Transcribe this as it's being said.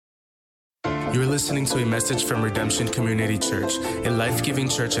You're listening to a message from Redemption Community Church, a life-giving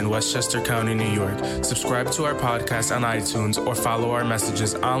church in Westchester County, New York. Subscribe to our podcast on iTunes or follow our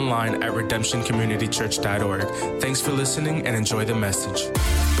messages online at redemptioncommunitychurch.org. Thanks for listening and enjoy the message.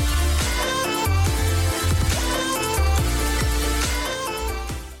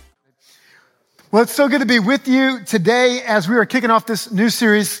 Well, it's so good to be with you today as we are kicking off this new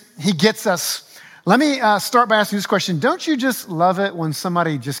series, He Gets Us. Let me start by asking this question. Don't you just love it when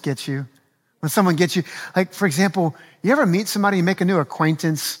somebody just gets you? When someone gets you? Like, for example, you ever meet somebody, you make a new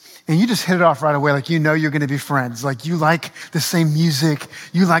acquaintance, and you just hit it off right away, like you know you're gonna be friends. Like you like the same music,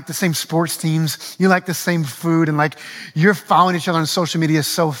 you like the same sports teams, you like the same food, and like you're following each other on social media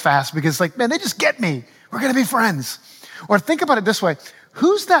so fast because like, man, they just get me. We're gonna be friends. Or think about it this way.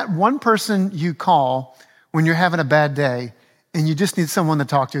 Who's that one person you call when you're having a bad day and you just need someone to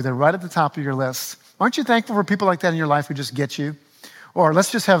talk to? They're right at the top of your list. Aren't you thankful for people like that in your life who just get you? Or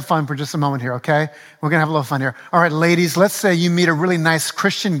let's just have fun for just a moment here, okay? We're gonna have a little fun here. All right, ladies, let's say you meet a really nice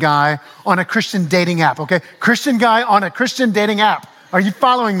Christian guy on a Christian dating app, okay? Christian guy on a Christian dating app. Are you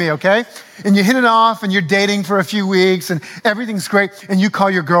following me, okay? And you hit it off and you're dating for a few weeks and everything's great and you call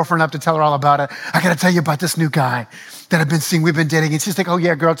your girlfriend up to tell her all about it. I gotta tell you about this new guy that I've been seeing, we've been dating. And she's like, oh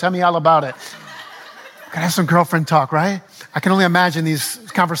yeah, girl, tell me all about it. Gotta have some girlfriend talk, right? I can only imagine these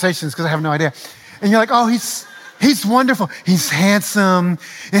conversations because I have no idea. And you're like, oh, he's wonderful. He's handsome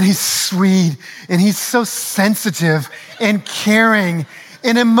and he's sweet and he's so sensitive and caring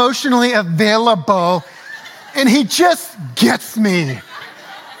and emotionally available. And he just gets me,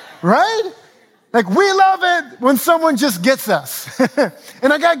 right? Like we love it when someone just gets us.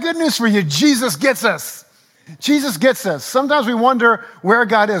 And I got good news for you. Jesus gets us. Jesus gets us. Sometimes we wonder where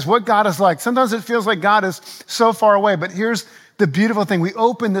God is, what God is like. Sometimes it feels like God is so far away. But here's the beautiful thing. We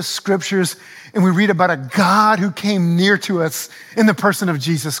open the scriptures and we read about a God who came near to us in the person of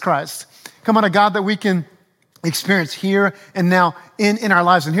Jesus Christ. Come on, a God that we can experience here and now in our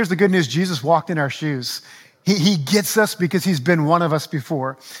lives. And here's the good news. Jesus walked in our shoes. He gets us because he's been one of us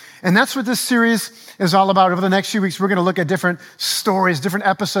before. And that's what this series is all about. Over the next few weeks, we're going to look at different stories, different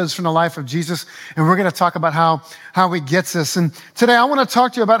episodes from the life of Jesus. And we're going to talk about how he gets us. And today I want to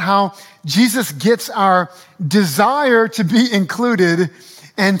talk to you about how Jesus gets our desire to be included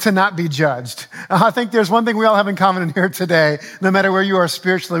and to not be judged. I think there's one thing we all have in common in here today, no matter where you are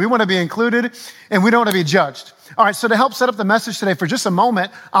spiritually. We want to be included and we don't want to be judged. All right, so to help set up the message today for just a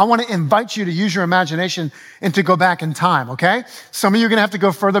moment, I want to invite you to use your imagination and to go back in time, okay? Some of you are going to have to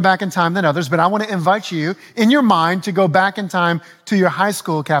go further back in time than others, but I want to invite you in your mind to go back in time to your high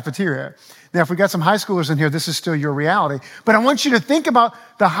school cafeteria. Now, if we got some high schoolers in here, this is still your reality. But I want you to think about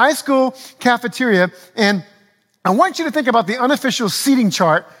the high school cafeteria, and I want you to think about the unofficial seating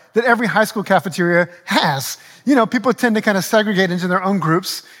chart that every high school cafeteria has. You know, people tend to kind of segregate into their own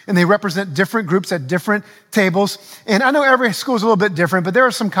groups, and they represent different groups at different tables. And I know every school is a little bit different, but there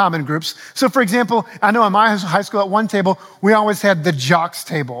are some common groups. So, for example, I know in my high school at one table, we always had the jocks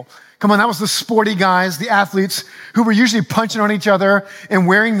table. Come on, that was the sporty guys, the athletes who were usually punching on each other and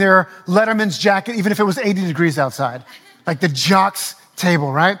wearing their Letterman's jacket, even if it was 80 degrees outside. Like the jocks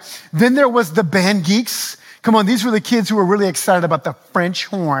table, right? Then there was the band geeks. Come on, these were the kids who were really excited about the French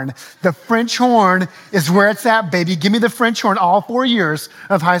horn. The French horn is where it's at, baby. Give me the French horn all 4 years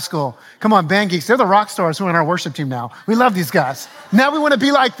of high school. Come on, band geeks. They're the rock stars who are on our worship team now. We love these guys. Now we want to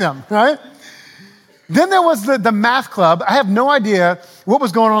be like them, right? Then there was the math club. I have no idea what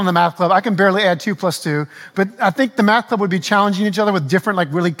was going on in the math club. I can barely add 2 + 2, but I think the math club would be challenging each other with different, like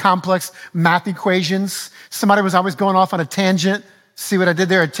really complex math equations. Somebody was always going off on a tangent. See what I did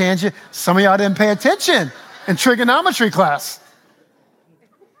there, a tangent? Some of y'all didn't pay attention in trigonometry class.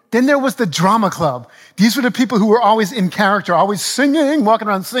 Then there was the drama club. These were the people who were always in character, always singing, walking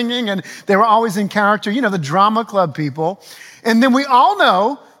around singing, and they were always in character. You know, the drama club people. And then we all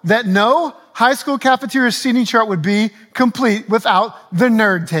know that no high school cafeteria seating chart would be complete without the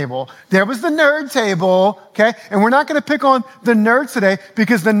nerd table. There was the nerd table, okay? And we're not going to pick on the nerds today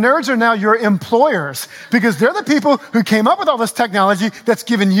because the nerds are now your employers because they're the people who came up with all this technology that's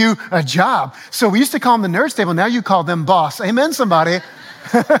given you a job. So we used to call them the nerds table. Now you call them boss. Amen, somebody.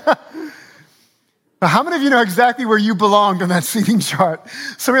 But how many of you know exactly where you belonged on that seating chart?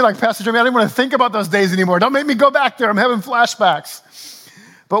 Some of you are like, Pastor Jeremy, I didn't want to think about those days anymore. Don't make me go back there. I'm having flashbacks.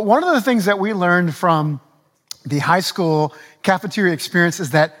 But one of the things that we learned from the high school cafeteria experience is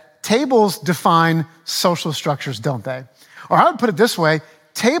that tables define social structures, don't they? Or I would put it this way,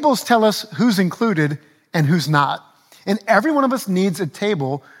 tables tell us who's included and who's not. And every one of us needs a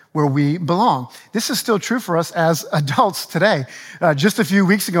table where we belong. This is still true for us as adults today. Just a few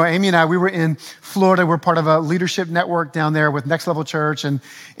weeks ago, Amy and I, we were in Florida. We're part of a leadership network down there with Next Level Church and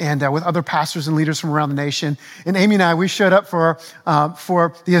with other pastors and leaders from around the nation. And Amy and I, we showed up for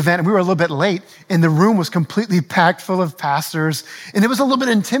the event, and we were a little bit late, and the room was completely packed full of pastors. And it was a little bit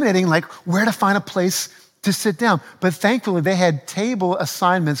intimidating, like where to find a place to sit down. But thankfully, they had table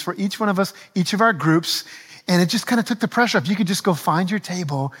assignments for each one of us, each of our groups. And it just kind of took the pressure off. You could just go find your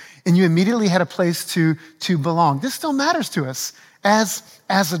table and you immediately had a place to belong. This still matters to us as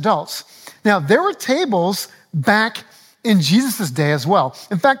adults. Now, there were tables back in Jesus' day as well.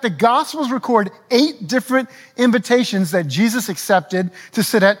 In fact, the Gospels record 8 different invitations that Jesus accepted to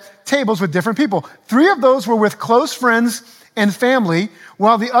sit at tables with different people. 3 of those were with close friends and family,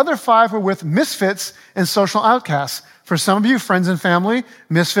 while the other 5 were with misfits and social outcasts. For some of you, friends and family,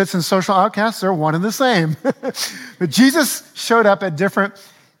 misfits and social outcasts are one and the same. But Jesus showed up at different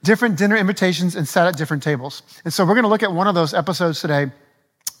dinner invitations and sat at different tables. And so we're going to look at one of those episodes today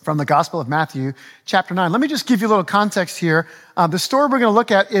from the Gospel of Matthew, chapter 9. Let me just give you a little context here. The story we're going to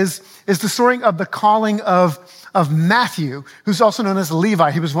look at is the story of the calling of Matthew, who's also known as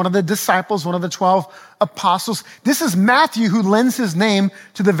Levi. He was one of the disciples, one of the 12 apostles. This is Matthew who lends his name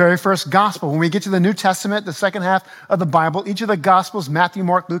to the very first gospel. When we get to the New Testament, the second half of the Bible, each of the gospels, Matthew,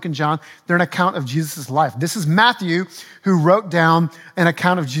 Mark, Luke, and John, they're an account of Jesus' life. This is Matthew who wrote down an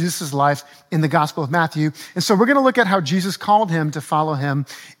account of Jesus' life in the Gospel of Matthew. And so we're going to look at how Jesus called him to follow him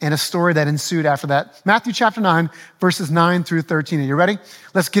and a story that ensued after that. Matthew chapter 9, verses 9 through 13. Are you ready?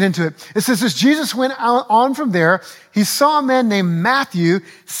 Let's get into it. It says, as Jesus went on from there, he saw a man named Matthew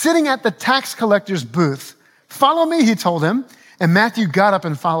sitting at the tax collector's booth. Follow me, he told him. And Matthew got up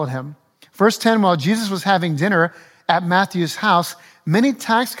and followed him. Verse 10, while Jesus was having dinner at Matthew's house, many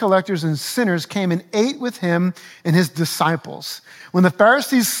tax collectors and sinners came and ate with him and his disciples. When the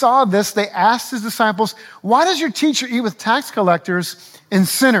Pharisees saw this, they asked his disciples, why does your teacher eat with tax collectors and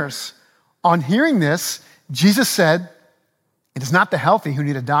sinners? On hearing this, Jesus said, it is not the healthy who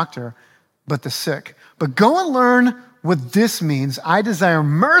need a doctor, but the sick. But go and learn what this means. I desire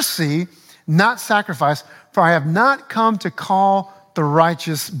mercy, not sacrifice, for I have not come to call the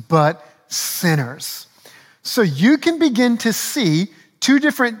righteous, but sinners. So you can begin to see 2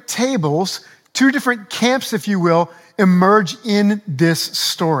 different tables, 2 different camps, if you will, emerge in this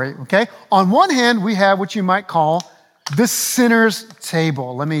story, okay? On one hand, we have what you might call the sinner's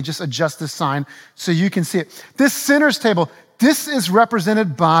table. Let me just adjust this sign so you can see it. This sinner's table, this is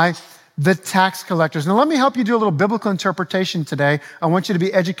represented by the tax collectors. Now, let me help you do a little biblical interpretation today. I want you to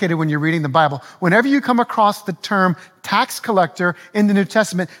be educated when you're reading the Bible. Whenever you come across the term tax collector in the New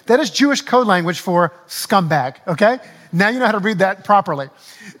Testament, that is Jewish code language for scumbag, okay? Now you know how to read that properly.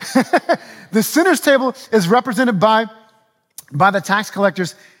 The sinner's table is represented by the tax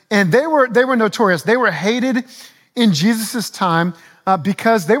collectors, and they were notorious. They were hated in Jesus' time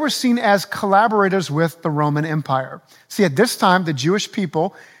because they were seen as collaborators with the Roman Empire. See, at this time, the Jewish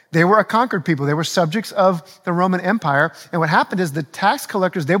people, they were a conquered people. They were subjects of the Roman Empire. And what happened is the tax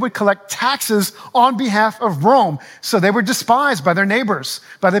collectors, they would collect taxes on behalf of Rome. So they were despised by their neighbors,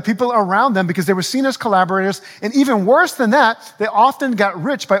 by the people around them, because they were seen as collaborators. And even worse than that, they often got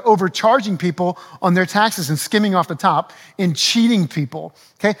rich by overcharging people on their taxes and skimming off the top and cheating people.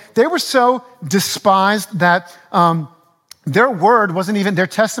 Okay? They were so despised that their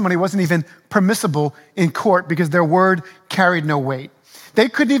testimony wasn't even permissible in court because their word carried no weight. They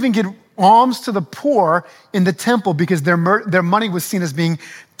couldn't even give alms to the poor in the temple because their money was seen as being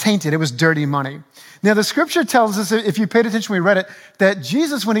tainted. It was dirty money. Now, the scripture tells us, if you paid attention when we read it, that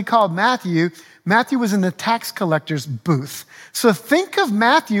Jesus, when he called Matthew was in the tax collector's booth. So think of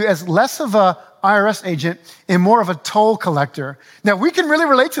Matthew as less of a IRS agent and more of a toll collector. Now, we can really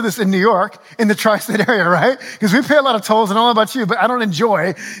relate to this in New York, in the tri-state area, right? Because we pay a lot of tolls, and I don't know about you, but I don't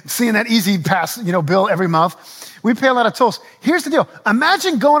enjoy seeing that Easy Pass, bill every month. We pay a lot of tolls. Here's the deal.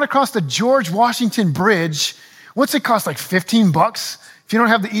 Imagine going across the George Washington Bridge. What's it cost, like $15? If you don't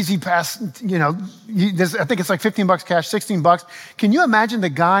have the Easy Pass, I think it's like $15 cash, $16. Can you imagine the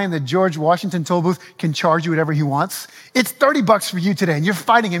guy in the George Washington toll booth can charge you whatever he wants? It's $30 for you today, and you're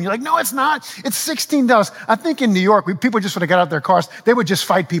fighting him. You're like, no, it's not. It's $16. I think in New York, people just would have got out their cars. They would just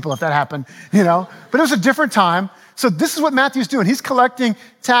fight people if that happened, But it was a different time. So this is what Matthew's doing. He's collecting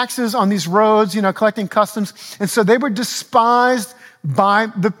taxes on these roads, collecting customs. And so they were despised by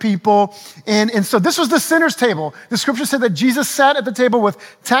the people. And so this was the sinner's table. The scripture said that Jesus sat at the table with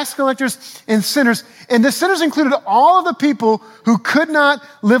tax collectors and sinners. And the sinners included all of the people who could not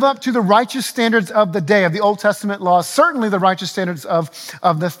live up to the righteous standards of the day, of the Old Testament law, certainly the righteous standards of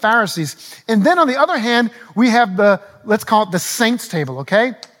the Pharisees. And then on the other hand, we have let's call it the saints table,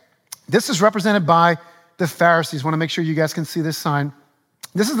 okay? This is represented by the Pharisees. I want to make sure you guys can see this sign.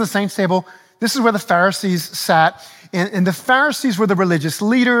 This is the saints' table. This is where the Pharisees sat. And the Pharisees were the religious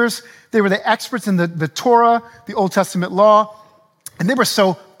leaders. They were the experts in the Torah, the Old Testament law. And they were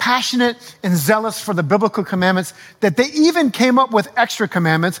so passionate and zealous for the biblical commandments that they even came up with extra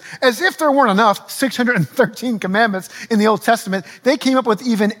commandments, as if there weren't enough 613 commandments in the Old Testament. They came up with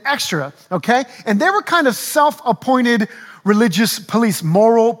even extra, okay? And they were kind of self-appointed religious police,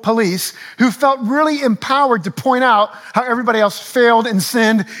 moral police, who felt really empowered to point out how everybody else failed and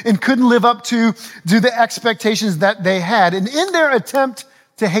sinned and couldn't live up to the expectations that they had. And in their attempt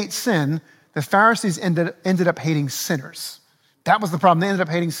to hate sin, the Pharisees ended up hating sinners. That was the problem. They ended up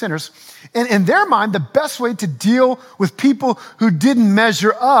hating sinners. And in their mind, the best way to deal with people who didn't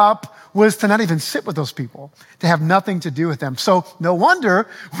measure up was to not even sit with those people, to have nothing to do with them. So no wonder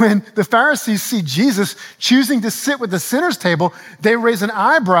when the Pharisees see Jesus choosing to sit with the sinners' table, they raise an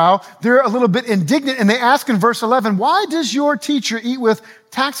eyebrow, they're a little bit indignant, and they ask in verse 11, why does your teacher eat with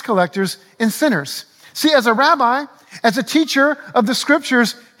tax collectors and sinners? See, as a rabbi, as a teacher of the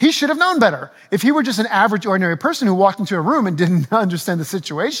scriptures, he should have known better. If he were just an average, ordinary person who walked into a room and didn't understand the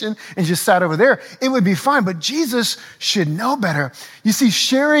situation and just sat over there, it would be fine. But Jesus should know better. You see,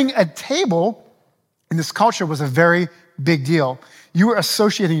 sharing a table in this culture was a very big deal. You were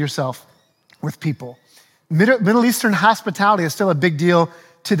associating yourself with people. Middle Eastern hospitality is still a big deal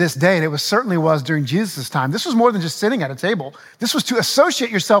to this day, and it certainly was during Jesus' time. This was more than just sitting at a table. This was to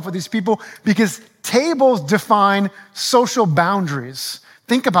associate yourself with these people because tables define social boundaries.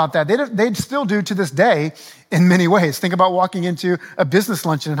 Think about that. They still do to this day in many ways. Think about walking into a business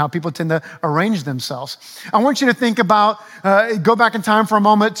luncheon and how people tend to arrange themselves. I want you to think about, go back in time for a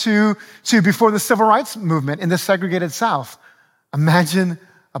moment to before the Civil Rights Movement in the segregated South. Imagine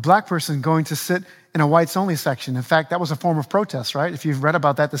a black person going to sit in a whites-only section. In fact, that was a form of protest, right? If you've read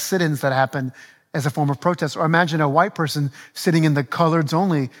about that, the sit-ins that happened as a form of protest. Or imagine a white person sitting in the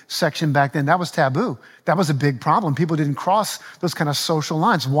coloreds-only section back then. That was taboo. That was a big problem. People didn't cross those kind of social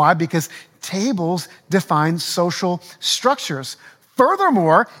lines. Why? Because tables define social structures.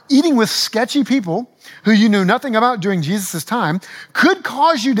 Furthermore, eating with sketchy people who you knew nothing about during Jesus' time could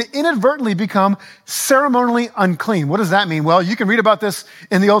cause you to inadvertently become ceremonially unclean. What does that mean? Well, you can read about this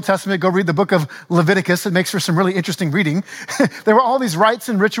in the Old Testament. Go read the book of Leviticus. It makes for some really interesting reading. There were all these rites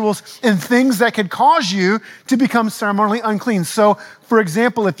and rituals and things that could cause you to become ceremonially unclean. So, for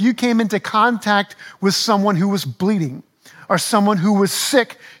example, if you came into contact with someone who was bleeding, or someone who was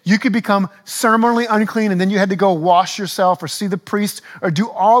sick, you could become ceremonially unclean, and then you had to go wash yourself or see the priest or do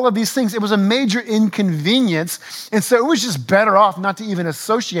all of these things. It was a major inconvenience, and so it was just better off not to even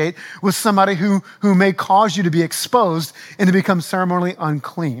associate with somebody who may cause you to be exposed and to become ceremonially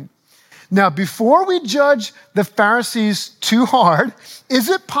unclean. Now, before we judge the Pharisees too hard, is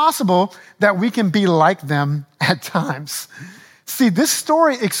it possible that we can be like them at times? See, this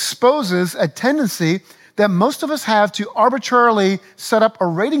story exposes a tendency that most of us have to arbitrarily set up a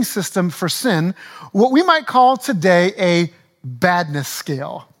rating system for sin, what we might call today a badness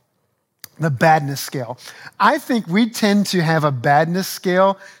scale. The badness scale. I think we tend to have a badness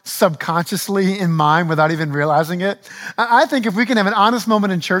scale subconsciously in mind without even realizing it. I think if we can have an honest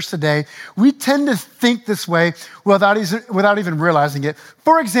moment in church today, we tend to think this way without even realizing it.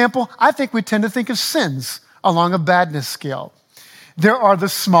 For example, I think we tend to think of sins along a badness scale. There are the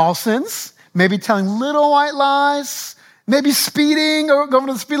small sins, maybe telling little white lies, maybe speeding or going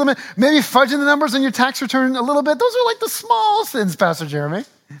to the speed limit, maybe fudging the numbers on your tax return a little bit. Those are like the small sins, Pastor Jeremy.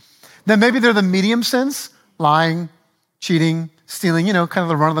 Then maybe they're the medium sins, lying, cheating, stealing, kind of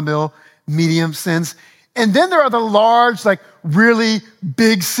the run-of-the-mill medium sins. And then there are the large, like really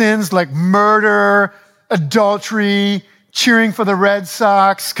big sins like murder, adultery, cheering for the Red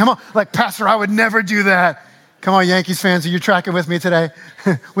Sox. Come on, like, Pastor, I would never do that. Come on, Yankees fans, are you tracking with me today?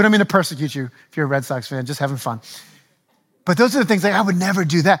 We don't mean to persecute you if you're a Red Sox fan, just having fun. But those are the things like, I would never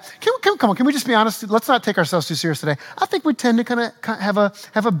do that. Come on, can we just be honest? Let's not take ourselves too serious today. I think we tend to kind of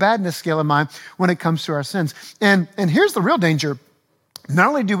have a badness scale in mind when it comes to our sins. And here's the real danger. Not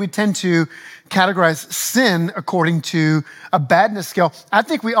only do we tend to categorize sin according to a badness scale, I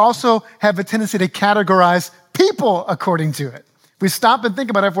think we also have a tendency to categorize people according to it. If we stop and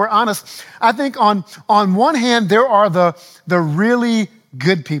think about it, if we're honest, I think on one hand, there are the really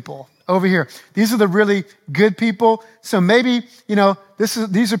good people over here. These are the really good people. So maybe,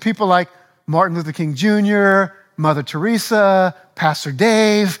 these are people like Martin Luther King Jr., Mother Teresa, Pastor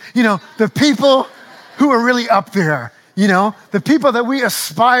Dave, the people who are really up there. You know, the people that we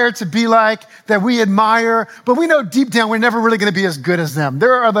aspire to be like, that we admire, but we know deep down we're never really going to be as good as them.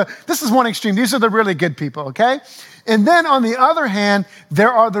 This is one extreme. These are the really good people, okay? And then on the other hand,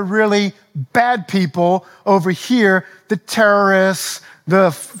 there are the really bad people over here, the terrorists,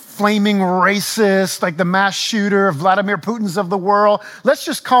 the flaming racists, like the mass shooter, Vladimir Putin's of the world. Let's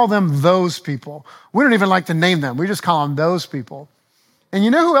just call them those people. We don't even like to name them. We just call them those people. And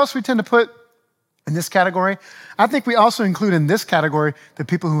you know who else we tend to put in this category? I think we also include in this category the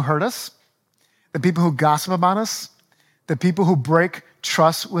people who hurt us, the people who gossip about us, the people who break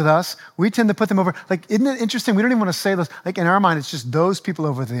trust with us. We tend to put them over. Like, isn't it interesting? We don't even want to say those. Like, in our mind, it's just those people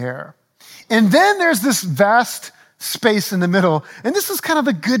over there. And then there's this vast space in the middle, and this is kind of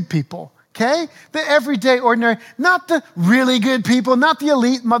the good people, okay? The everyday, ordinary, not the really good people, not the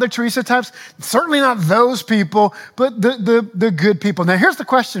elite Mother Teresa types, certainly not those people, but the good people. Now, here's the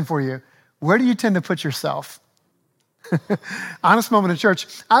question for you. Where do you tend to put yourself? Honest moment in church.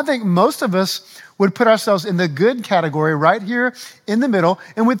 I think most of us would put ourselves in the good category right here in the middle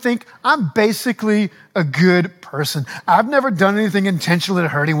and would think, I'm basically a good person. I've never done anything intentionally to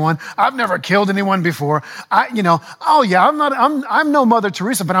hurt anyone. I've never killed anyone before. I'm no Mother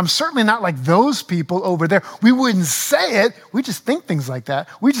Teresa, but I'm certainly not like those people over there. We wouldn't say it. We just think things like that.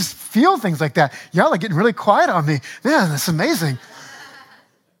 We just feel things like that. Y'all are getting really quiet on me. Man, that's amazing.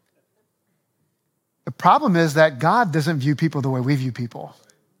 The problem is that God doesn't view people the way we view people.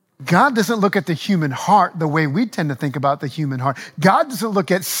 God doesn't look at the human heart the way we tend to think about the human heart. God doesn't look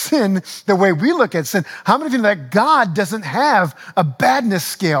at sin the way we look at sin. How many of you know that God doesn't have a badness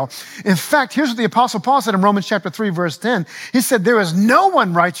scale? In fact, here's what the Apostle Paul said in Romans chapter 3, verse 10. He said, there is no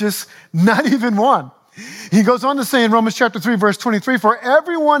one righteous, not even one. He goes on to say in Romans chapter 3, verse 23, for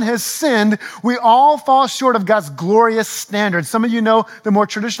everyone has sinned. We all fall short of God's glorious standard. Some of you know the more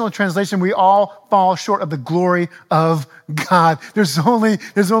traditional translation, we all fall short of the glory of God. There's only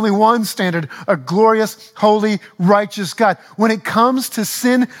one standard, a glorious, holy, righteous God. When it comes to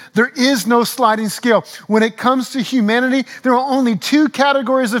sin, there is no sliding scale. When it comes to humanity, there are only two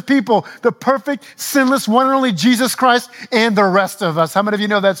categories of people, the perfect, sinless, one and only Jesus Christ and the rest of us. How many of you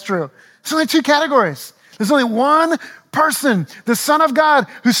know that's true? There's only two categories. There's only one person, the Son of God,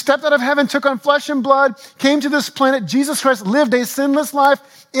 who stepped out of heaven, took on flesh and blood, came to this planet. Jesus Christ lived a sinless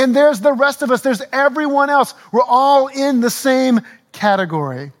life, and there's the rest of us. There's everyone else. We're all in the same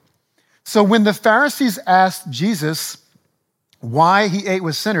category. So when the Pharisees asked Jesus why he ate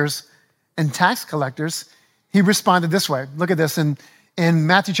with sinners and tax collectors, he responded this way. Look at this in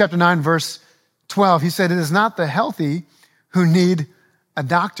Matthew chapter 9, verse 12. He said, it is not the healthy who need a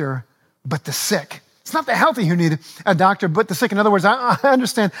doctor, but the sick. It's not the healthy who need a doctor, but the sick. In other words, I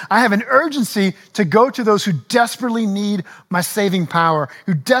understand I have an urgency to go to those who desperately need my saving power,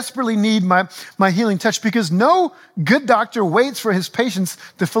 who desperately need my healing touch, because no good doctor waits for his patients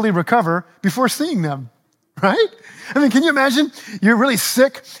to fully recover before seeing them, right? I mean, can you imagine? You're really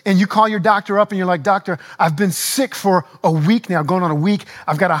sick and you call your doctor up and you're like, doctor, I've been sick for a week now, going on a week.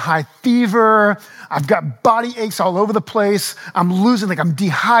 I've got a high fever. I've got body aches all over the place. I'm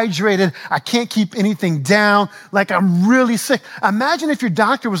dehydrated. I can't keep anything down. Like, I'm really sick. Imagine if your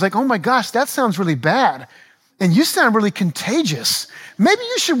doctor was like, oh my gosh, that sounds really bad. And you sound really contagious. Maybe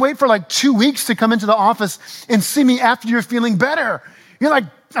you should wait for like 2 weeks to come into the office and see me after you're feeling better. You're like,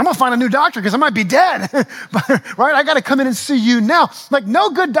 I'm going to find a new doctor because I might be dead, right? I got to come in and see you now. Like, no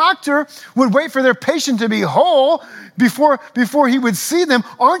good doctor would wait for their patient to be whole before he would see them.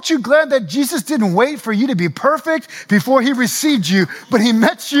 Aren't you glad that Jesus didn't wait for you to be perfect before he received you, but he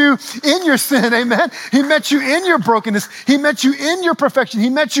met you in your sin, amen? He met you in your brokenness. He met you in your perfection. He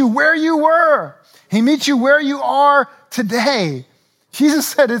met you where you were. He meets you where you are today. Jesus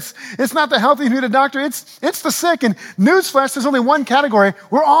said it's not the healthy who need a doctor, it's the sick. And newsflash, there's only one category.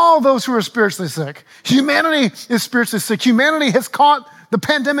 We're all those who are spiritually sick. Humanity is spiritually sick. Humanity has caught the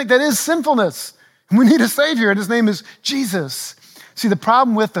pandemic that is sinfulness. We need a Savior, and his name is Jesus. See, the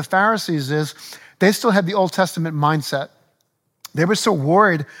problem with the Pharisees is they still had the Old Testament mindset. They were so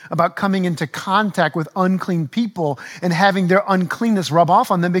worried about coming into contact with unclean people and having their uncleanness rub off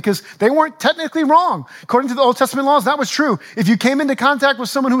on them because they weren't technically wrong. According to the Old Testament laws, that was true. If you came into contact with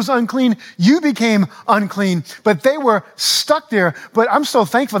someone who was unclean, you became unclean. But they were stuck there. But I'm so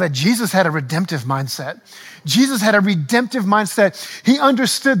thankful that Jesus had a redemptive mindset. Jesus had a redemptive mindset. He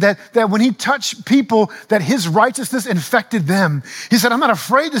understood that when he touched people, that his righteousness infected them. He said, I'm not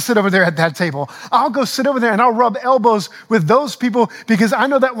afraid to sit over there at that table. I'll go sit over there and I'll rub elbows with those people because I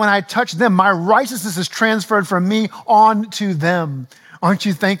know that when I touch them, my righteousness is transferred from me on to them. Aren't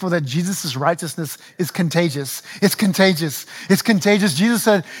you thankful that Jesus' righteousness is contagious? It's contagious. It's contagious. Jesus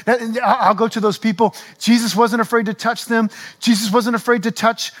said, I'll go to those people. Jesus wasn't afraid to touch them. Jesus wasn't afraid to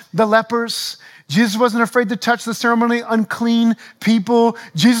touch the lepers. Jesus wasn't afraid to touch the ceremonially unclean people.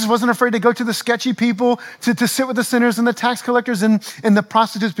 Jesus wasn't afraid to go to the sketchy people, to sit with the sinners and the tax collectors and the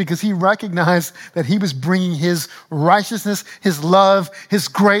prostitutes, because he recognized that he was bringing his righteousness, his love, his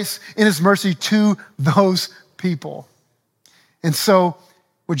grace, and his mercy to those people. And so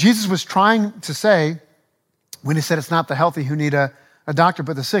what Jesus was trying to say when he said it's not the healthy who need a doctor,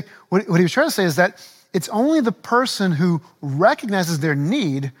 but the sick, what he was trying to say is that it's only the person who recognizes their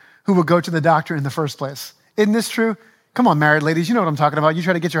need who will go to the doctor in the first place. Isn't this true? Come on, married ladies, you know what I'm talking about. You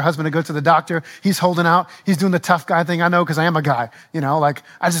try to get your husband to go to the doctor. He's holding out. He's doing the tough guy thing. I know, because I am a guy.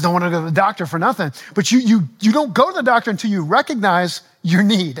 I just don't want to go to the doctor for nothing. But you don't go to the doctor until you recognize your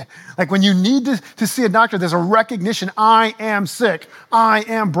need. Like when you need to see a doctor, there's a recognition. I am sick. I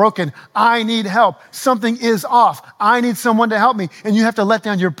am broken. I need help. Something is off. I need someone to help me. And you have to let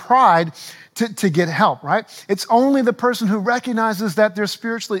down your pride to get help, right? It's only the person who recognizes that they're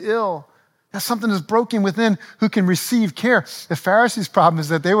spiritually ill, that something is broken within, who can receive care. The Pharisees' problem is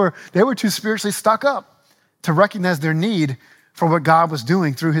that they were too spiritually stuck up to recognize their need for what God was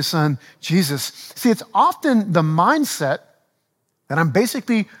doing through his son, Jesus. See, it's often the mindset that I'm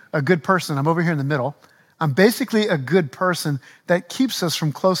basically a good person. I'm over here in the middle. I'm basically a good person that keeps us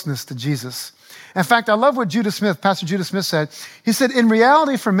from closeness to Jesus. In fact, I love what Pastor Judah Smith said. He said, in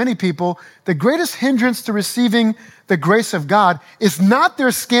reality, for many people, the greatest hindrance to receiving the grace of God is not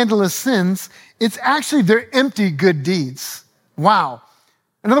their scandalous sins, it's actually their empty good deeds. Wow.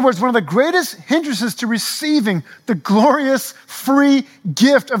 In other words, one of the greatest hindrances to receiving the glorious, free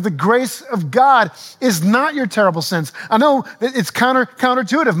gift of the grace of God is not your terrible sins. I know it's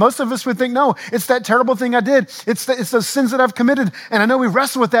counterintuitive. Most of us would think, no, it's that terrible thing I did. It's those sins that I've committed. And I know we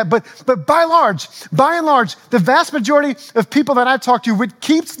wrestle with that. But by and large, the vast majority of people that I talk to, what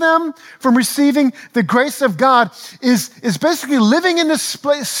keeps them from receiving the grace of God is basically living in this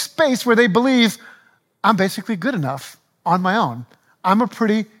space where they believe, I'm basically good enough on my own. I'm a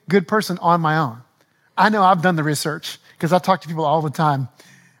pretty good person on my own. I know I've done the research because I talk to people all the time.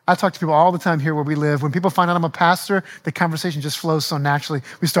 I talk to people all the time here where we live. When people find out I'm a pastor, the conversation just flows so naturally.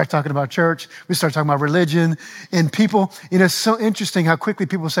 We start talking about church. We start talking about religion. And people, it's so interesting how quickly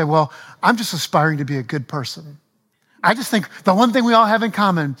people say, well, I'm just aspiring to be a good person. I just think the one thing we all have in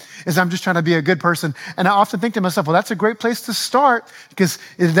common is I'm just trying to be a good person. And I often think to myself, well, that's a great place to start, because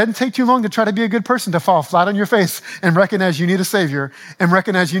it doesn't take too long to try to be a good person, to fall flat on your face and recognize you need a savior and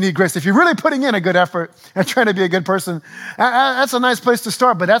recognize you need grace. If you're really putting in a good effort and trying to be a good person, that's a nice place to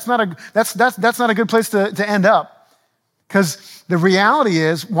start, but that's not a good place to end up. Because the reality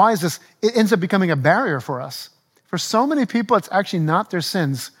is, why is this? It ends up becoming a barrier for us. For so many people, it's actually not their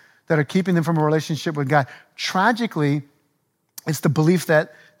sins that are keeping them from a relationship with God. Tragically, it's the belief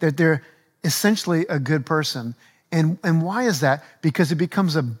that they're essentially a good person. And why is that? Because it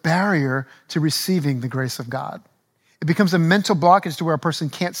becomes a barrier to receiving the grace of God. It becomes a mental blockage to where a person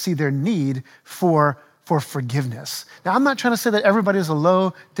can't see their need for forgiveness. Now, I'm not trying to say that everybody is a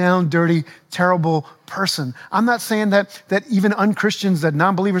low, down, dirty, terrible person. I'm not saying that even unchristians, that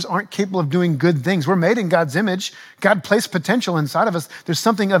non-believers aren't capable of doing good things. We're made in God's image. God placed potential inside of us. There's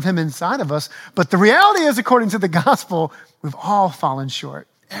something of him inside of us. But the reality is, according to the gospel, we've all fallen short.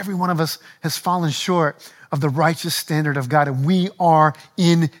 Every one of us has fallen short of the righteous standard of God, and we are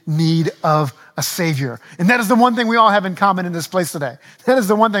in need of a savior. And that is the one thing we all have in common in this place today. That is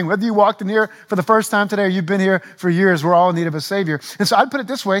the one thing. Whether you walked in here for the first time today or you've been here for years, we're all in need of a savior. And so I'd put it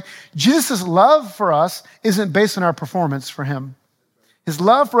this way: Jesus' love for us isn't based on our performance for him. His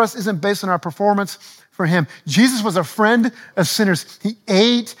love for us isn't based on our performance for him. Jesus was a friend of sinners. He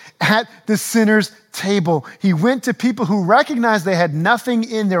ate at the sinner's table. He went to people who recognized they had nothing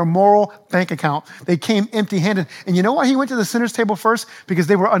in their moral bank account. They came empty-handed. And you know why he went to the sinner's table first? Because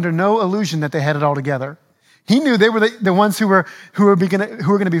they were under no illusion that they had it all together. He knew they were the ones who were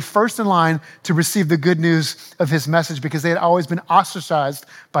going to be first in line to receive the good news of his message, because they had always been ostracized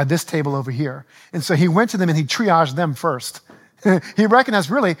by this table over here. And so he went to them and he triaged them first. He recognized,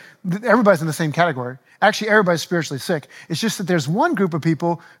 really, everybody's in the same category. Actually, everybody's spiritually sick. It's just that there's one group of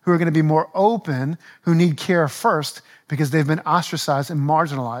people who are going to be more open, who need care first, because they've been ostracized and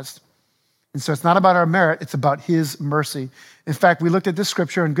marginalized. And so it's not about our merit, it's about his mercy. In fact, we looked at this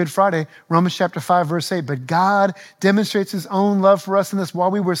scripture on Good Friday, Romans chapter 5, verse 8. But God demonstrates his own love for us in this. While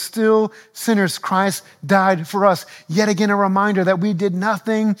we were still sinners, Christ died for us. Yet again, a reminder that we did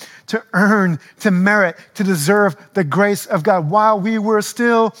nothing to earn, to merit, to deserve the grace of God. While we were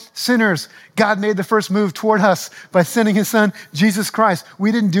still sinners, God made the first move toward us by sending his son, Jesus Christ.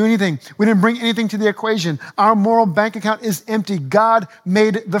 We didn't do anything. We didn't bring anything to the equation. Our moral bank account is empty. God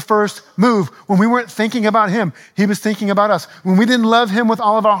made the first move. When we weren't thinking about him, he was thinking about us. When we didn't love him with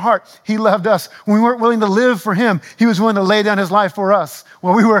all of our heart, he loved us. When we weren't willing to live for him, he was willing to lay down his life for us.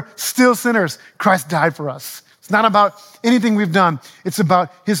 When we were still sinners, Christ died for us. It's not about anything we've done. It's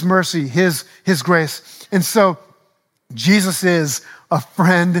about his mercy, his grace. And so Jesus is a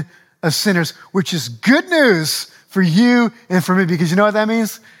friend of sinners, which is good news for you and for me, because you know what that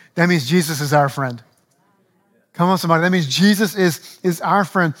means? That means Jesus is our friend. Come on, somebody. That means Jesus is our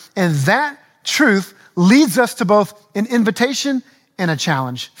friend. And that truth leads us to both an invitation and a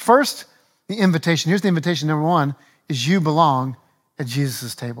challenge. First, the invitation. Here's the invitation. Number one is you belong at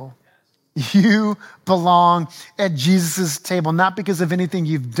Jesus' table. You belong at Jesus' table, not because of anything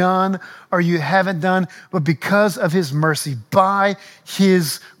you've done or you haven't done, but because of his mercy, by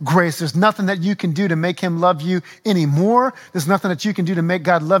his grace. There's nothing that you can do to make him love you any more. There's nothing that you can do to make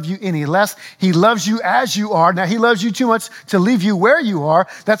God love you any less. He loves you as you are. Now, he loves you too much to leave you where you are.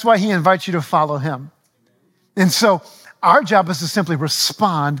 That's why he invites you to follow him. And so our job is to simply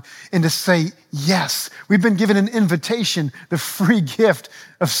respond and to say yes. We've been given an invitation, the free gift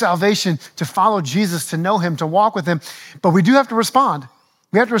of salvation, to follow Jesus, to know him, to walk with him. But we do have to respond.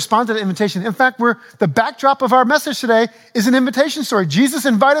 We have to respond to the invitation. In fact, the backdrop of our message today is an invitation story. Jesus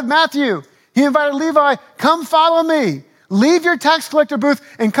invited Matthew. He invited Levi, come follow me. Leave your tax collector booth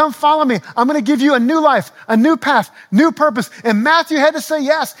and come follow me. I'm going to give you a new life, a new path, new purpose. And Matthew had to say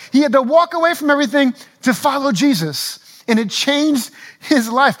yes. He had to walk away from everything to follow Jesus. And it changed his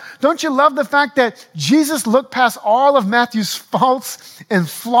life. Don't you love the fact that Jesus looked past all of Matthew's faults and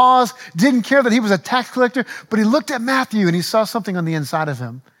flaws, didn't care that he was a tax collector, but he looked at Matthew and he saw something on the inside of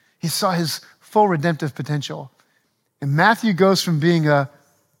him. He saw his full redemptive potential. And Matthew goes from being a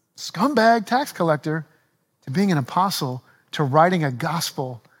scumbag tax collector to being an apostle, to writing a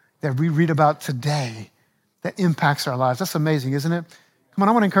gospel that we read about today that impacts our lives. That's amazing, isn't it? Come on,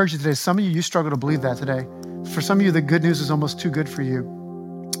 I want to encourage you today. Some of you struggle to believe that today. For some of you, the good news is almost too good for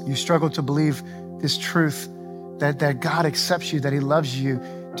you. You struggle to believe this truth that God accepts you, that he loves you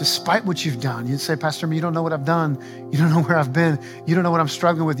despite what you've done. You'd say, Pastor, you don't know what I've done. You don't know where I've been. You don't know what I'm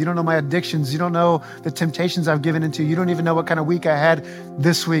struggling with. You don't know my addictions. You don't know the temptations I've given into. You don't even know what kind of week I had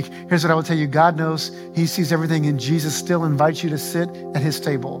this week. Here's what I will tell you. God knows. He sees everything, and Jesus still invites you to sit at his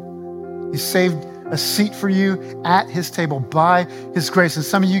table. He saved a seat for you at his table by his grace. And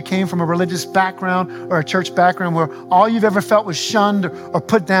some of you came from a religious background or a church background where all you've ever felt was shunned or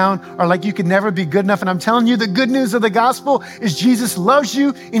put down or like you could never be good enough. And I'm telling you, the good news of the gospel is Jesus loves you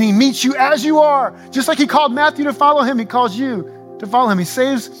and he meets you as you are. Just like he called Matthew to follow him, he calls you to follow him. He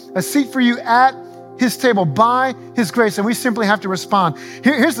saves a seat for you at his table by his grace. And we simply have to respond.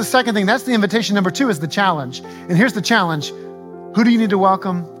 Here's the second thing. That's the invitation. Number two is the challenge. And here's the challenge. Who do you need to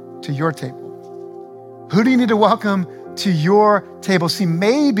welcome to your table? Who do you need to welcome to your table? See,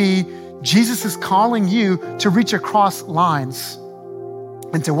 maybe Jesus is calling you to reach across lines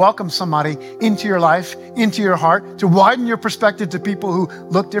and to welcome somebody into your life, into your heart, to widen your perspective to people who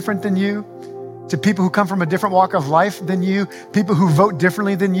look different than you, to people who come from a different walk of life than you, people who vote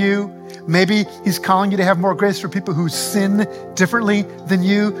differently than you. Maybe he's calling you to have more grace for people who sin differently than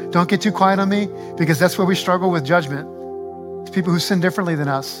you. Don't get too quiet on me, because that's where we struggle with judgment. It's people who sin differently than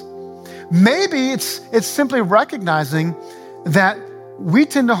us. Maybe it's simply recognizing that we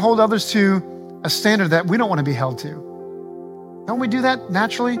tend to hold others to a standard that we don't want to be held to. Don't we do that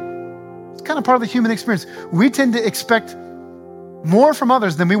naturally? It's kind of part of the human experience. We tend to expect more from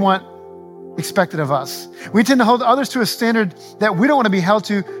others than we want expected of us. We tend to hold others to a standard that we don't want to be held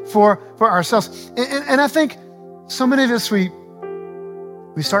to for ourselves. And I think so many of us, we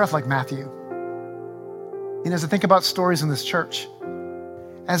start off like Matthew. And as I think about stories in this church,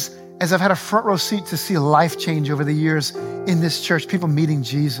 as I've had a front row seat to see life change over the years in this church, people meeting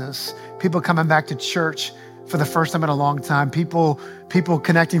Jesus, people coming back to church for the first time in a long time, people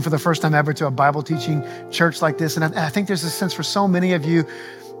connecting for the first time ever to a Bible teaching church like this. And I think there's a sense for so many of you,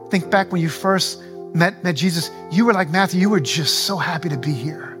 think back when you first met Jesus, you were like Matthew, you were just so happy to be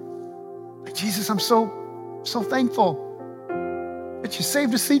here. Like, Jesus, I'm so thankful that you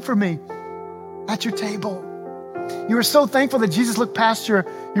saved a seat for me at your table. You were so thankful that Jesus looked past your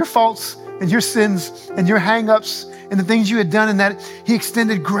faults and your sins and your hang-ups and the things you had done, and that he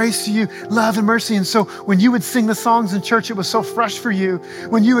extended grace to you, love and mercy. And so when you would sing the songs in church, it was so fresh for you.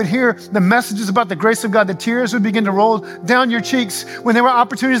 When you would hear the messages about the grace of God, the tears would begin to roll down your cheeks. When there were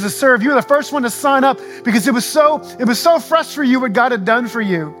opportunities to serve, you were the first one to sign up because it was so fresh for you what God had done for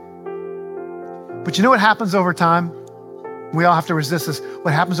you. But you know what happens over time? We all have to resist this.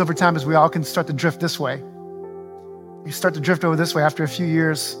 What happens over time is we all can start to drift this way. We start to drift over this way after a few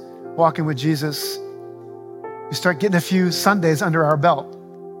years walking with Jesus. We start getting a few Sundays under our belt.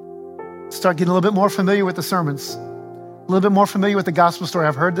 Start getting a little bit more familiar with the sermons, a little bit more familiar with the gospel story.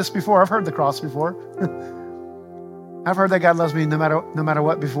 I've heard this before. I've heard the cross before. I've heard that God loves me no matter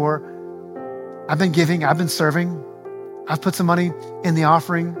what before. I've been giving. I've been serving. I've put some money in the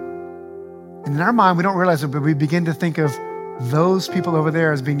offering. And in our mind, we don't realize it, but we begin to think of those people over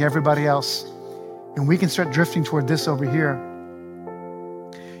there as being everybody else. And we can start drifting toward this over here.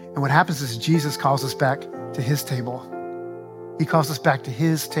 And what happens is Jesus calls us back to his table. He calls us back to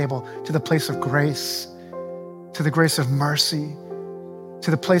his table, to the place of grace, to the grace of mercy,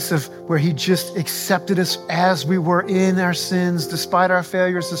 to the place of where he just accepted us as we were in our sins, despite our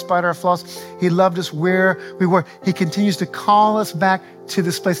failures, despite our flaws. He loved us where we were. He continues to call us back to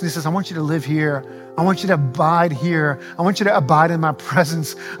this place. And he says, I want you to live here. I want you to abide here. I want you to abide in my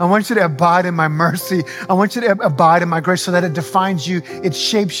presence. I want you to abide in my mercy. I want you to abide in my grace so that it defines you. It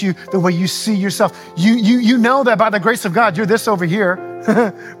shapes you the way you see yourself. You know that by the grace of God, you're this over here.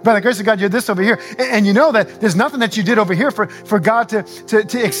 By the grace of God, you're this over here. And you know that there's nothing that you did over here for God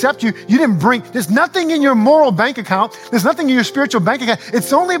to accept you. You didn't bring, there's nothing in your moral bank account. There's nothing in your spiritual bank account.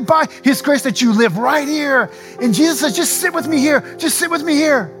 It's only by his grace that you live right here. And Jesus says, just sit with me here. Just sit with me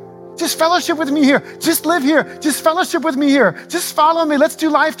here. Just fellowship with me here. Just live here. Just fellowship with me here. Just follow me. Let's do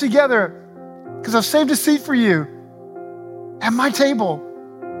life together because I've saved a seat for you at my table.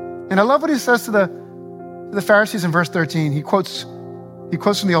 And I love what he says to the Pharisees in verse 13. He quotes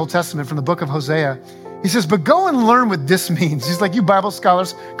from the Old Testament, from the book of Hosea. He says, but go and learn what this means. He's like, you Bible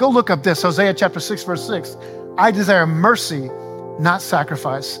scholars, go look up this. Hosea chapter 6, verse 6. I desire mercy, not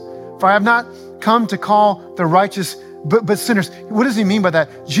sacrifice. For I have not come to call the righteous, but sinners. What does he mean by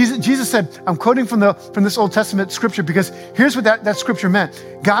that? Jesus said, I'm quoting from this Old Testament scripture because here's what that scripture meant.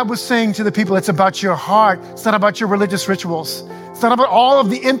 God was saying to the people, it's about your heart. It's not about your religious rituals. It's not about all of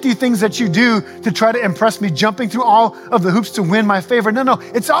the empty things that you do to try to impress me, jumping through all of the hoops to win my favor. No,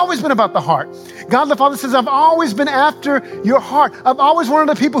 it's always been about the heart. God the Father says, I've always been after your heart. I've always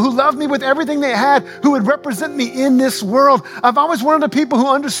wanted the people who loved me with everything they had, who would represent me in this world. I've always wanted the people who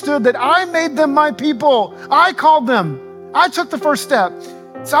understood that I made them my people. I called them. I took the first step.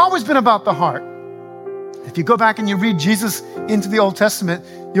 It's always been about the heart. If you go back and you read Jesus into the Old Testament,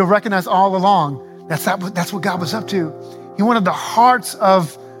 you'll recognize all along that's what God was up to. He wanted the hearts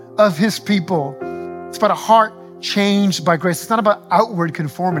of his people. It's about a heart changed by grace. It's not about outward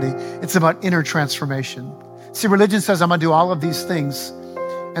conformity. It's about inner transformation. See, religion says I'm going to do all of these things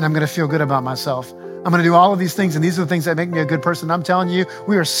and I'm going to feel good about myself. I'm going to do all of these things, and these are the things that make me a good person. I'm telling you,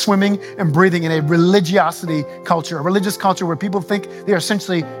 we are swimming and breathing in a religiosity culture, a religious culture where people think they are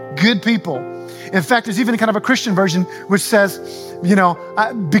essentially good people. In fact, there's even kind of a Christian version which says,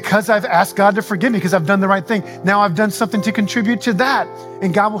 because I've asked God to forgive me because I've done the right thing, now I've done something to contribute to that,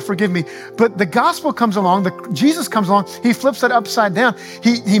 and God will forgive me. But the gospel comes along, Jesus comes along, he flips that upside down.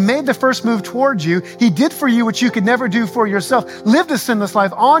 He made the first move towards you. He did for you what you could never do for yourself, lived a sinless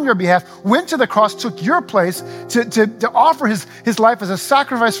life on your behalf, went to the cross, took your place to offer his life as a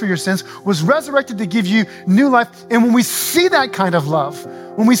sacrifice for your sins, was resurrected to give you new life. And when we see that kind of love,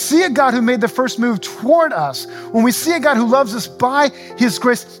 when we see a God who made the first move toward us, when we see a God who loves us by his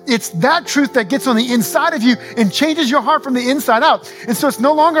grace, it's that truth that gets on the inside of you and changes your heart from the inside out. And so it's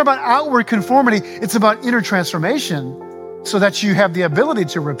no longer about outward conformity, it's about inner transformation so that you have the ability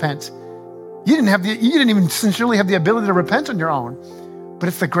to repent. You didn't even sincerely have the ability to repent on your own, but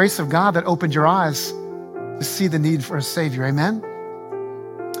it's the grace of God that opened your eyes to see the need for a Savior, amen?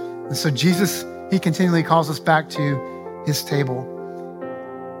 And so Jesus, he continually calls us back to his table.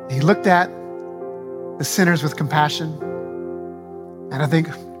 He looked at the sinners with compassion. And I think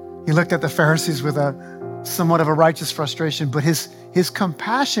he looked at the Pharisees with somewhat of a righteous frustration, but his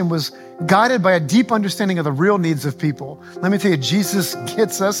compassion was guided by a deep understanding of the real needs of people. Let me tell you, Jesus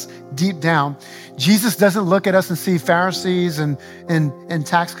gets us deep down. Jesus doesn't look at us and see Pharisees and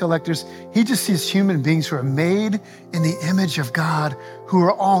tax collectors. He just sees human beings who are made in the image of God, who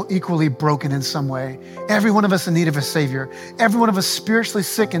are all equally broken in some way. Every one of us in need of a Savior. Every one of us spiritually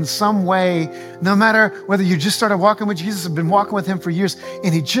sick in some way, no matter whether you just started walking with Jesus or been walking with him for years,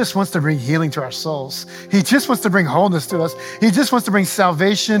 and he just wants to bring healing to our souls. He just wants to bring wholeness to us. He just wants wants to bring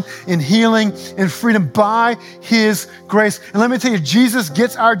salvation and healing and freedom by his grace. And let me tell you, Jesus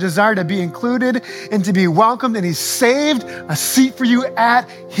gets our desire to be included and to be welcomed, and he saved a seat for you at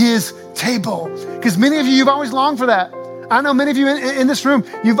his table. Because many of you, you've always longed for that. I know many of you in this room,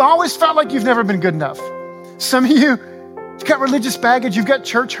 you've always felt like you've never been good enough. Some of you, you've got religious baggage, you've got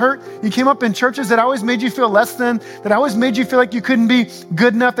church hurt. You came up in churches that always made you feel less than, that always made you feel like you couldn't be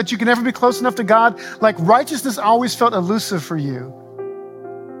good enough, that you could never be close enough to God. Like righteousness always felt elusive for you.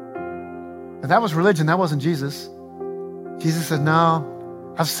 But that was religion, that wasn't Jesus. Jesus said,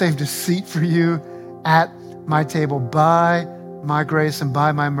 no, I've saved a seat for you at my table by my grace and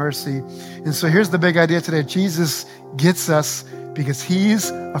by my mercy. And so here's the big idea today. Jesus gets us because he's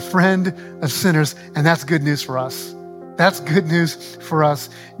a friend of sinners, and that's good news for us. That's good news for us.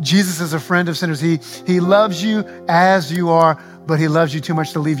 Jesus is a friend of sinners. He loves you as you are, but he loves you too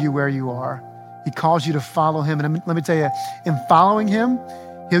much to leave you where you are. He calls you to follow him. And let me tell you, in following him,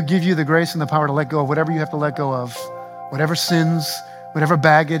 he'll give you the grace and the power to let go of whatever you have to let go of, whatever sins, whatever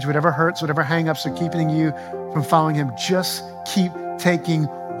baggage, whatever hurts, whatever hangups are keeping you from following him. Just keep taking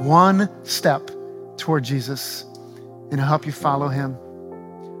one step toward Jesus, and he'll help you follow him.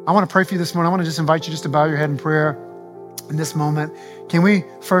 I want to pray for you this morning. I want to just invite you just to bow your head in prayer in this moment. Can we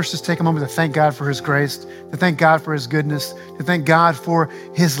first just take a moment to thank God for his grace, to thank God for his goodness, to thank God for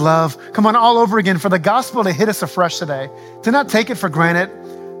his love. Come on, all over again, for the gospel to hit us afresh today, to not take it for granted,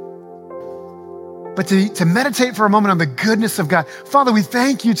 but to meditate for a moment on the goodness of God. Father, we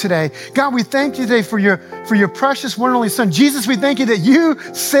thank you today. God, we thank you today for your precious one and only son. Jesus, we thank you that you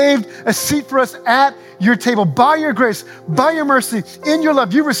saved a seat for us at your table by your grace, by your mercy, in your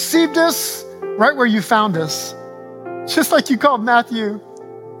love. You received us right where you found us. Just like you called Matthew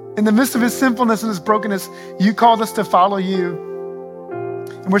in the midst of his sinfulness and his brokenness, you called us to follow you.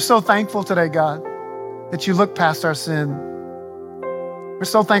 And we're so thankful today, God, that you look past our sin. We're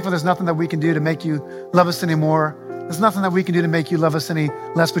so thankful there's nothing that we can do to make you love us anymore. There's nothing that we can do to make you love us any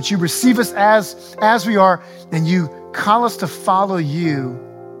less, but you receive us as we are, and you call us to follow you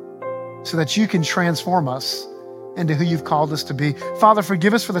so that you can transform us into who you've called us to be. Father,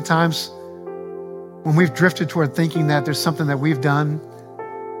 forgive us for the times when we've drifted toward thinking that there's something that we've done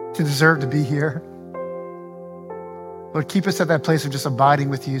to deserve to be here. Lord, keep us at that place of just abiding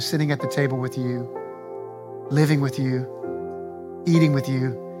with you, sitting at the table with you, living with you, eating with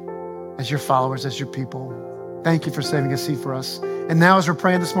you as your followers, as your people. Thank you for saving a seat for us. And now as we're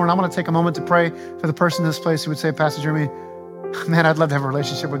praying this morning, I want to take a moment to pray for the person in this place who would say, Pastor Jeremy, man, I'd love to have a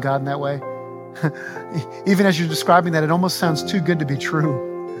relationship with God in that way. Even as you're describing that, it almost sounds too good to be true.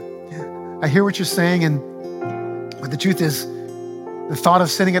 I hear what you're saying, but the truth is, the thought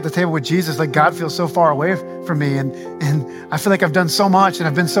of sitting at the table with Jesus, like God feels so far away from me, and I feel like I've done so much and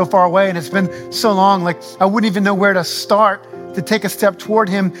I've been so far away and it's been so long, like I wouldn't even know where to start to take a step toward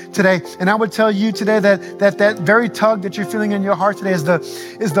him today. And I would tell you today that very tug that you're feeling in your heart today is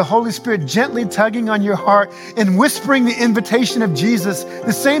the Holy Spirit gently tugging on your heart and whispering the invitation of Jesus,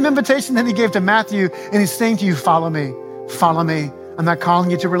 the same invitation that he gave to Matthew. And he's saying to you, follow me, follow me. I'm not calling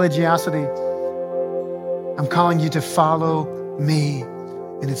you to religiosity. I'm calling you to follow me.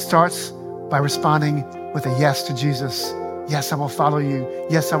 And it starts by responding with a yes to Jesus. Yes, I will follow you.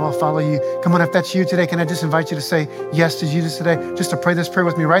 Yes, I will follow you. Come on, if that's you today, can I just invite you to say yes to Jesus today? Just to pray this prayer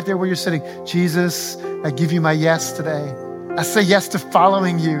with me right there where you're sitting. Jesus, I give you my yes today. I say yes to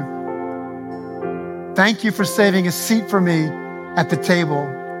following you. Thank you for saving a seat for me at the table.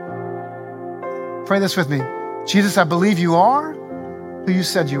 Pray this with me. Jesus, I believe you are who you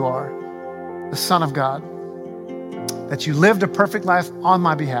said you are, the Son of God, that you lived a perfect life on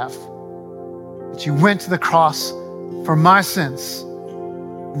my behalf, that you went to the cross for my sins,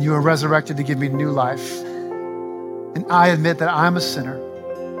 and you were resurrected to give me new life. And I admit that I'm a sinner.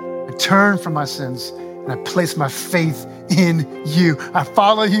 I turn from my sins, and I place my faith in you. I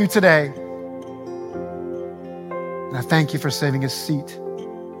follow you today. And I thank you for saving a seat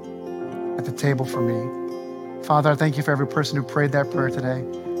at the table for me. Father, I thank you for every person who prayed that prayer today.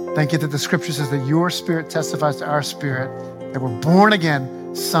 Thank you that the scripture says that your spirit testifies to our spirit that we're born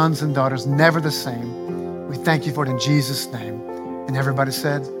again, sons and daughters, never the same. We thank you for it in Jesus' name. And everybody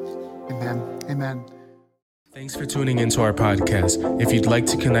said, amen, amen. Thanks for tuning into our podcast. If you'd like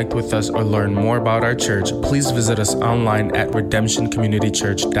to connect with us or learn more about our church, please visit us online at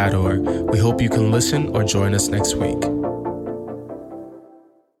redemptioncommunitychurch.org. We hope you can listen or join us next week.